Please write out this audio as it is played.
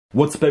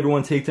What's up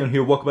everyone, Takedown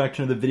here, welcome back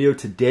to another video.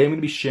 Today I'm going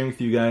to be sharing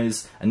with you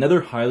guys another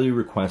highly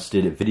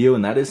requested video,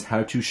 and that is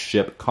how to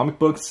ship comic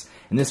books.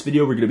 In this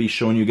video we're going to be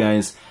showing you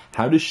guys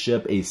how to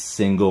ship a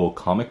single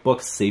comic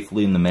book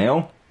safely in the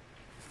mail.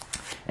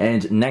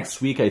 And next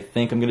week I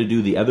think I'm going to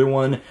do the other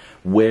one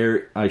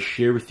where I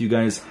share with you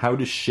guys how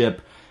to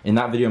ship. In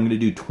that video I'm going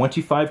to do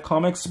 25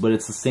 comics, but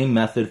it's the same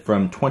method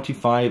from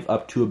 25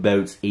 up to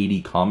about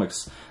 80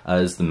 comics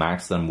as the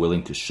max that I'm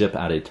willing to ship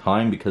at a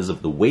time because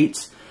of the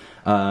weight.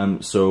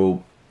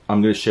 So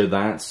I'm going to share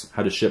that,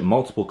 how to ship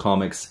multiple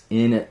comics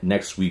in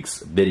next week's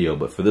video.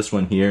 But for this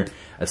one here,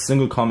 a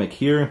single comic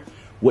here,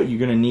 what you're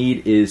going to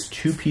need is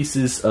 2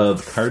 pieces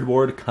of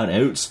cardboard cut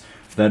out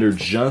that are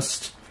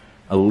just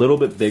a little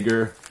bit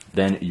bigger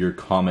than your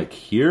comic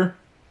here.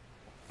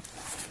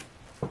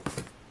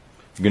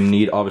 You're going to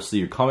need, obviously,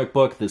 your comic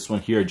book. This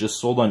one here I just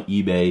sold on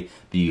eBay,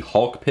 the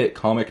Hulk Pit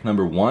comic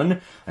number 1.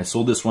 I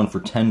sold this one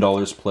for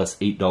 $10 plus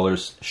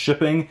 $8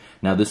 shipping.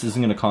 Now, this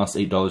isn't going to cost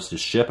 $8 to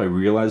ship. I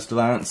realized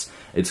that.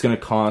 It's going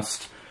to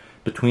cost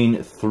between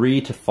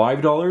 $3 to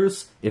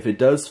 $5. If it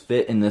does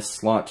fit in this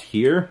slot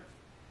here,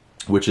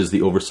 which is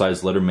the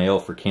oversized letter mail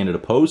for Canada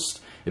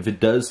Post, if it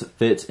does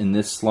fit in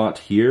this slot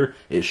here,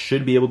 it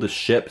should be able to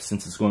ship,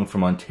 since it's going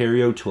from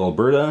Ontario to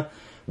Alberta,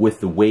 with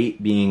the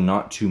weight being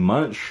not too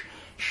much.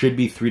 Should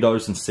be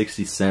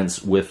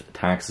 $3.60 with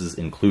taxes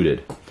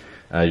included.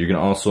 You're going to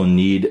also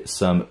need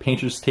some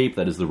painter's tape.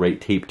 That is the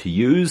right tape to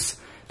use.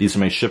 These are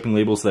my shipping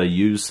labels that I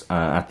use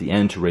at the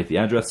end to write the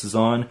addresses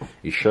on.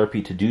 A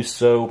Sharpie to do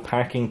so,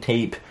 packing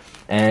tape,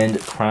 and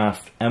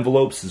craft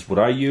envelopes is what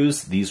I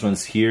use. These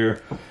ones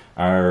here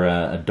are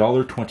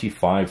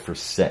 $1.25 for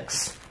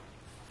 6.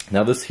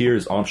 Now this here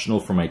is optional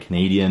for my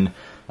Canadian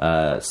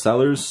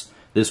sellers.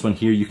 This one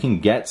here, you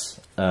can get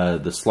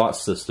the slot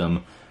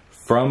system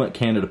from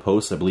Canada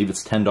Post. I believe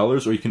it's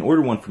 $10, or you can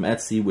order one from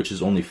Etsy, which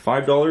is only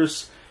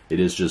 $5. It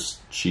is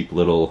just cheap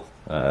little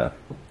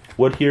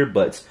wood here,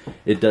 but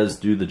it does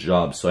do the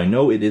job. So I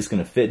know it is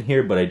going to fit in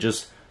here, but I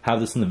just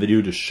have this in the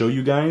video to show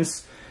you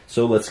guys.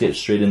 So let's get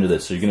straight into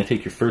this. So you're going to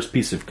take your first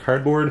piece of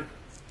cardboard,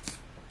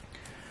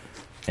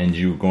 and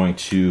you're going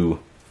to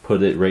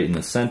put it right in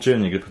the center,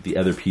 and you're going to put the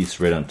other piece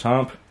right on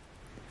top.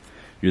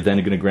 You're then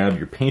going to grab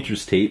your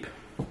painter's tape,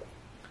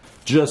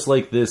 just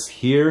like this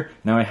here.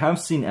 Now I have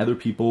seen other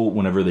people,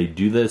 whenever they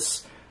do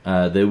this,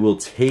 they will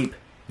tape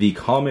the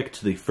comic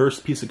to the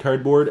first piece of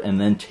cardboard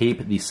and then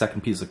tape the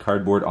second piece of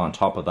cardboard on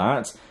top of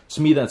that.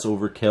 To me, that's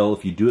overkill.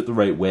 If you do it the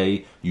right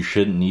way, you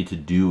shouldn't need to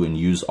do and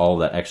use all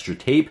that extra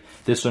tape.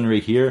 This one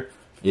right here,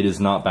 it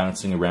is not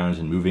bouncing around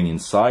and moving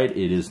inside.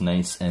 It is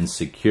nice and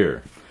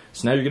secure.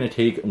 So now you're going to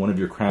take one of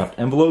your craft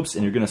envelopes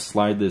and you're going to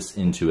slide this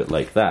into it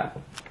like that.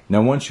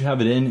 Now once you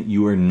have it in,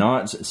 you are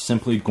not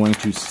simply going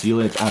to seal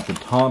it at the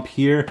top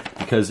here,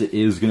 because it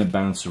is going to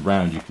bounce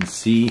around. You can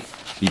see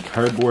the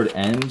cardboard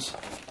end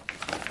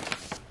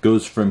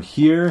goes from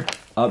here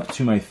up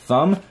to my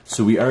thumb.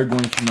 So we are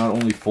going to not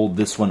only fold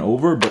this one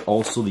over, but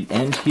also the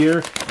end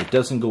here. It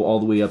doesn't go all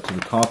the way up to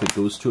the top, it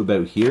goes to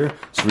about here.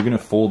 So we're going to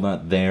fold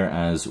that there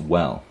as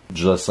well,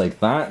 just like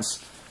that.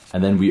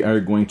 And then we are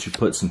going to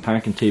put some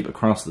packing tape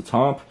across the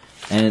top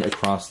and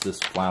across this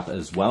flap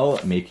as well,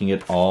 making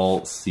it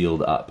all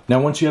sealed up.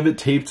 Now once you have it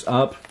taped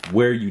up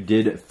where you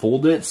did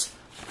fold it,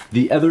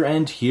 the other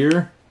end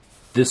here,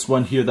 this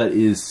one here that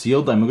is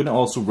sealed, I'm going to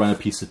also run a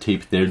piece of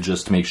tape there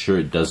just to make sure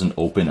it doesn't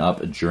open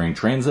up during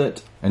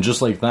transit. And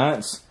just like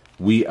that,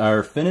 we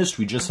are finished.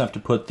 We just have to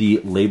put the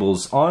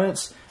labels on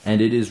it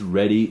and it is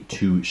ready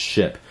to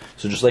ship.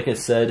 So just like I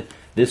said,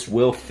 this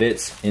will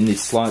fit in the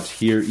slot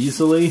here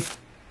easily.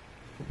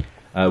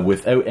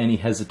 Without any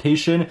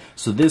hesitation.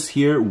 So this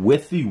here,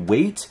 with the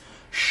weight,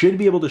 should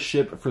be able to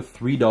ship for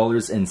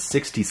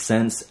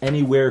 $3.60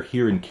 anywhere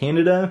here in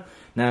Canada.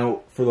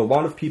 Now, for a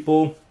lot of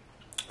people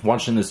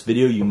watching this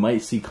video, you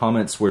might see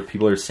comments where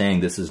people are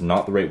saying this is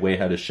not the right way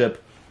how to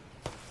ship.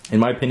 In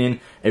my opinion,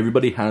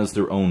 everybody has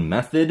their own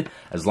method,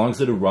 as long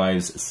as it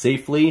arrives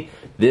safely.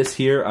 This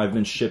here, I've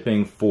been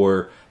shipping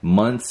for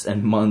months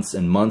and months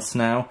and months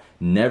now.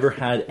 Never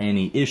had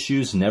any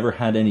issues, never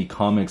had any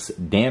comics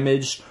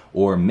damaged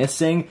or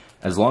missing,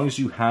 as long as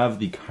you have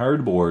the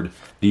cardboard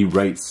the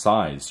right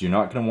size. You're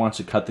not going to want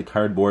to cut the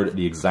cardboard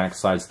the exact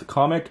size of the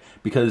comic,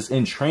 because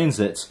in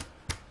transit,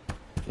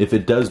 if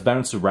it does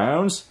bounce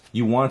around,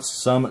 you want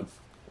some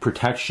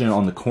protection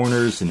on the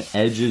corners and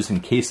edges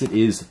in case it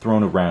is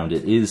thrown around.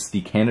 It is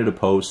the Canada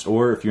Post,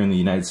 or if you're in the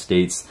United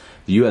States,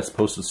 the US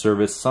Postal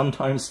Service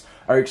sometimes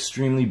are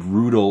extremely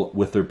brutal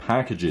with their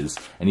packages.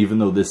 And even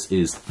though this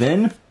is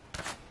thin,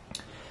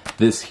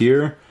 this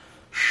here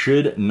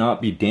should not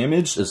be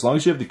damaged as long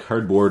as you have the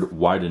cardboard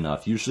wide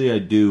enough. Usually I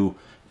do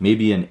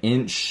maybe an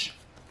inch,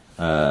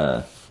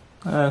 half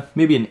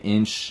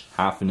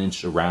an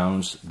inch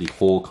around the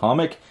whole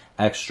comic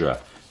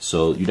extra.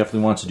 So you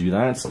definitely want to do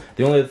that.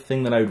 The only other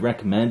thing that I would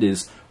recommend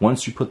is,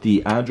 once you put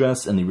the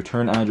address and the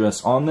return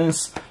address on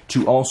this,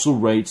 to also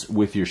write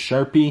with your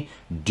Sharpie,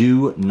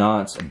 "Do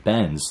not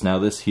bend." Now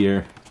this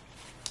here,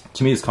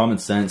 to me, is common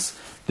sense.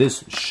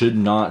 This should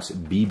not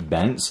be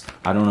bent.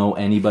 I don't know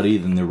anybody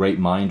in their right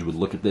mind would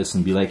look at this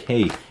and be like,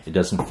 hey, it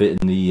doesn't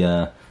fit in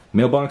the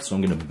mailbox, so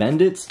I'm going to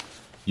bend it.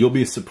 You'll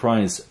be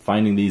surprised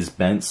finding these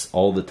bents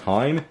all the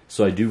time,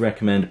 so I do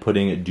recommend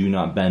putting do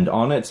not bend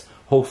on it.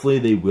 Hopefully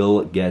they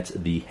will get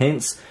the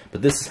hints,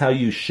 but this is how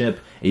you ship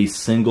a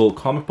single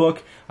comic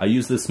book. I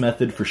use this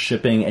method for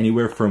shipping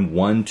anywhere from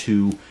 1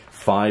 to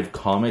 5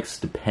 comics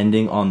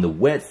depending on the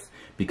width,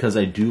 because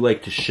I do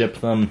like to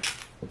ship them,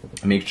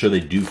 make sure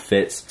they do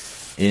fit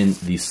in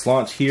the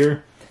slot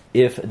here.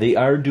 If they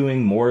are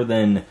doing more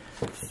than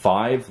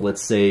 5,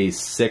 let's say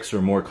 6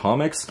 or more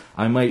comics,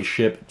 I might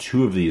ship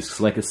 2 of these.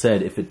 Like I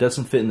said, if it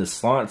doesn't fit in the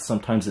slot,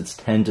 sometimes it's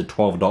 $10 to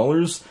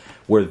 $12,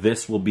 where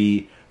this will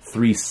be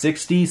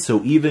 $3.60.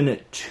 So even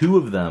 2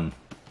 of them,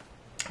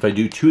 if I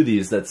do 2 of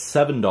these, that's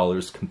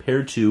 $7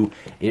 compared to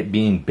it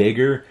being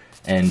bigger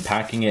and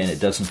packing it and it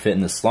doesn't fit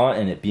in the slot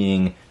and it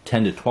being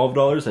 $10 to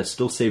 $12. I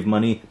still save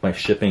money by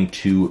shipping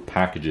 2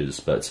 packages,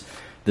 but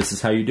this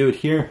is how you do it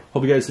here.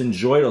 Hope you guys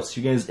enjoyed. I'll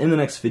see you guys in the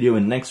next video.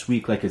 And next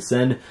week, like I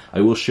said,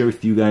 I will share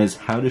with you guys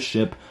how to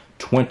ship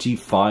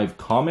 25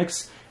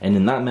 comics. And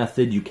in that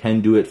method, you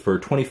can do it for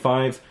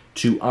 25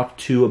 to up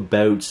to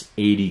about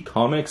 80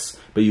 comics.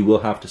 But you will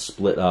have to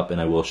split up, and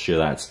I will share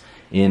that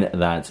in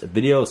that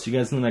video. See you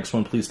guys in the next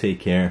one. Please take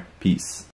care. Peace.